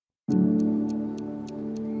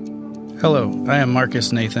Hello, I am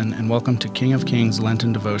Marcus Nathan, and welcome to King of Kings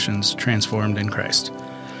Lenten Devotions, Transformed in Christ.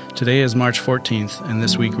 Today is March 14th, and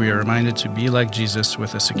this week we are reminded to be like Jesus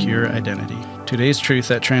with a secure identity. Today's truth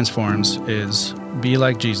that transforms is, be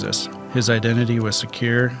like Jesus. His identity was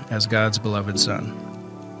secure as God's beloved Son.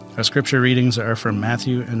 Our scripture readings are from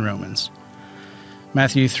Matthew and Romans.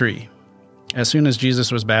 Matthew 3. As soon as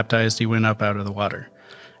Jesus was baptized, he went up out of the water.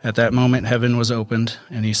 At that moment heaven was opened,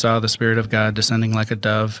 and he saw the Spirit of God descending like a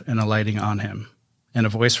dove and alighting on him. And a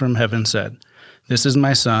voice from heaven said, "This is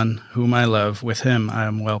my Son, whom I love, with him I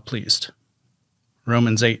am well pleased."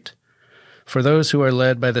 Romans 8. For those who are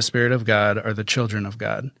led by the Spirit of God are the children of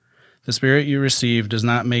God. The Spirit you receive does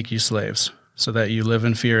not make you slaves, so that you live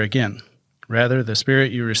in fear again. Rather, the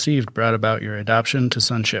Spirit you received brought about your adoption to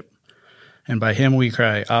sonship. And by him we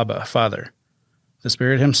cry, Abba, Father. The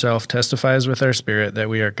Spirit himself testifies with our spirit that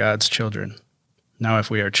we are God's children. Now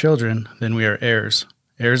if we are children, then we are heirs,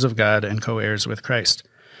 heirs of God and co-heirs with Christ,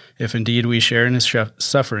 if indeed we share in his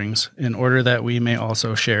sufferings, in order that we may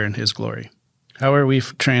also share in his glory. How are we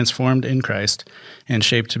transformed in Christ and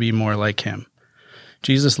shaped to be more like him?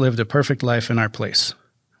 Jesus lived a perfect life in our place.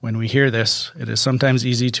 When we hear this, it is sometimes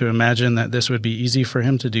easy to imagine that this would be easy for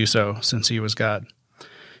him to do so, since he was God.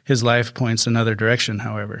 His life points another direction,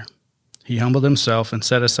 however. He humbled himself and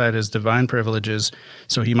set aside his divine privileges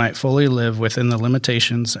so he might fully live within the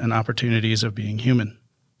limitations and opportunities of being human.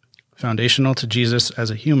 Foundational to Jesus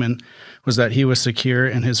as a human was that he was secure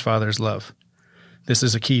in his Father's love. This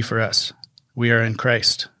is a key for us. We are in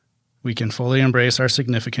Christ. We can fully embrace our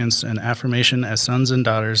significance and affirmation as sons and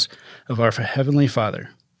daughters of our Heavenly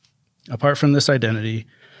Father. Apart from this identity,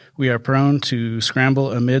 we are prone to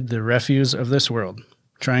scramble amid the refuse of this world,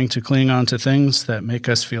 trying to cling on to things that make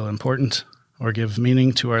us feel important or give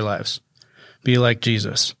meaning to our lives. Be like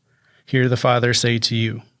Jesus. Hear the Father say to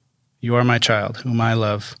you, "You are my child, whom I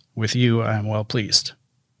love. With you I am well pleased."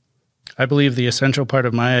 I believe the essential part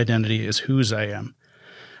of my identity is whose I am.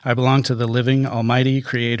 I belong to the living, almighty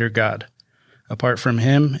Creator God. Apart from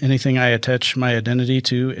him, anything I attach my identity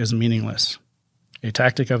to is meaningless. A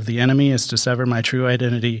tactic of the enemy is to sever my true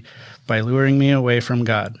identity by luring me away from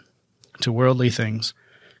God to worldly things,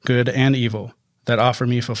 good and evil, that offer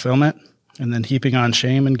me fulfillment, and then heaping on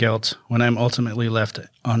shame and guilt when I'm ultimately left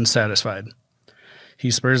unsatisfied. He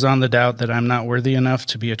spurs on the doubt that I'm not worthy enough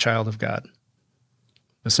to be a child of God.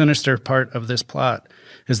 The sinister part of this plot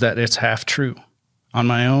is that it's half true. On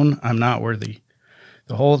my own, I'm not worthy.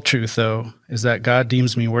 The whole truth, though, is that God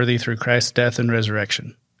deems me worthy through Christ's death and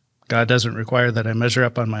resurrection. God doesn't require that I measure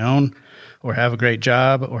up on my own, or have a great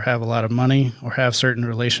job, or have a lot of money, or have certain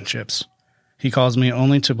relationships. He calls me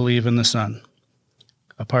only to believe in the Son.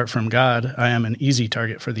 Apart from God, I am an easy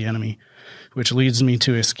target for the enemy, which leads me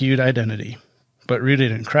to a skewed identity. But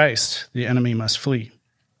rooted in Christ, the enemy must flee.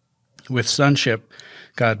 With sonship,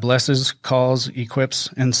 God blesses, calls,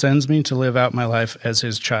 equips, and sends me to live out my life as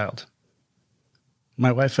his child.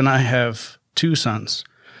 My wife and I have 2 sons,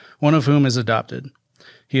 one of whom is adopted.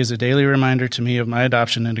 He is a daily reminder to me of my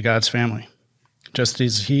adoption into God's family. Just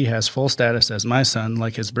as he has full status as my son,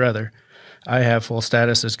 like his brother, I have full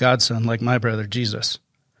status as God's son, like my brother Jesus.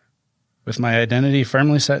 With my identity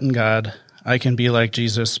firmly set in God, I can be like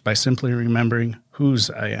Jesus by simply remembering whose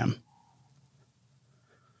I am.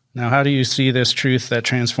 Now, how do you see this truth that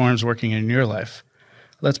transforms working in your life?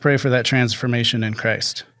 Let's pray for that transformation in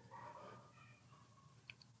Christ.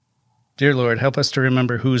 Dear Lord, help us to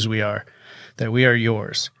remember whose we are, that we are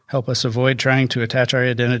yours. Help us avoid trying to attach our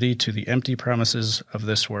identity to the empty promises of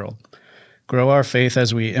this world. Grow our faith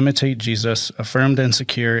as we imitate Jesus, affirmed and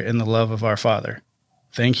secure in the love of our Father.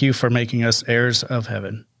 Thank you for making us heirs of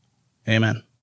heaven. Amen.